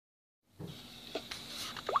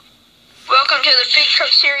to the Big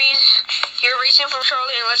Truck Series. Here racing from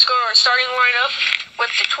Charlotte, and let's go to our starting lineup with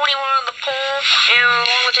the 21 on the pole, and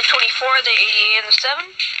along with the 24, the 80 and the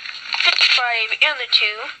 7, 55 and the 2,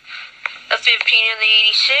 the 15 and the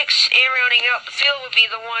 86, and rounding out the field would be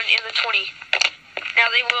the 1 and the 20. Now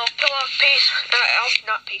they will pull off pit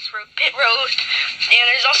road, and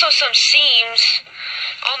there's also some seams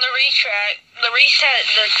on the racetrack. The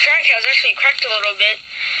track has actually cracked a little bit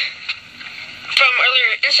from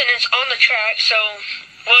earlier incidents on the track, so,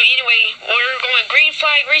 well, anyway, we're going green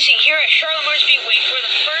flag racing here at Charlotte Motor Speedway for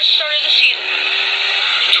the first start of the season.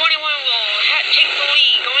 21 will take the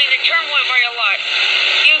lead, going to turn 1 by a lot.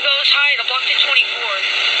 He goes high to block the 24.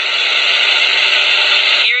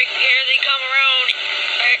 Here they come around,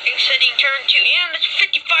 exiting turn 2, and the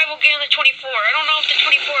 55 will get in the 24. I don't know if the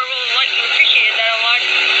 24 will appreciate that a lot.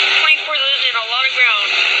 24 lives in a lot of ground.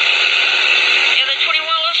 And the 21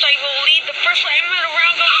 looks like will lead the first lap. And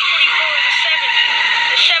around goes the 24 and the 7.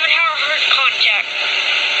 The 7 hard contact.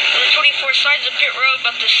 And the 24 slides the pit road,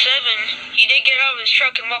 but the 7, he did get out of his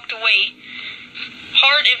truck and walked away.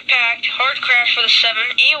 Hard impact, hard crash for the 7.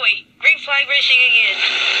 Anyway, green flag racing again.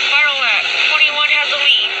 Final lap. 21 has the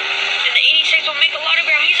lead. And the 86 will make a lot of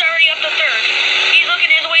ground. He's already up to 3rd. He's looking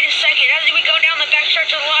his way to 2nd. As we go down the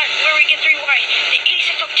backstretch of the lot where we get 3 wide, the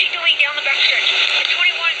 86 will take the lead down the backstretch. The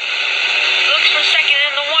 21 looks for 2nd,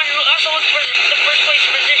 and the 1 also looks for the first place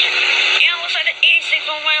position. And it looks like the 86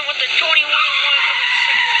 will win with the 21 and 1.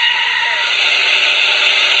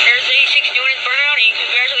 There's the 86 doing his burnout, and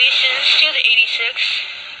congratulations to the 86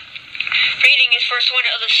 for hitting his first win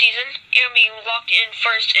of the season and being locked in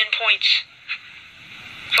first in points.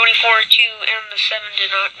 24, 2, and the 7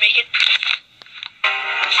 did not make it.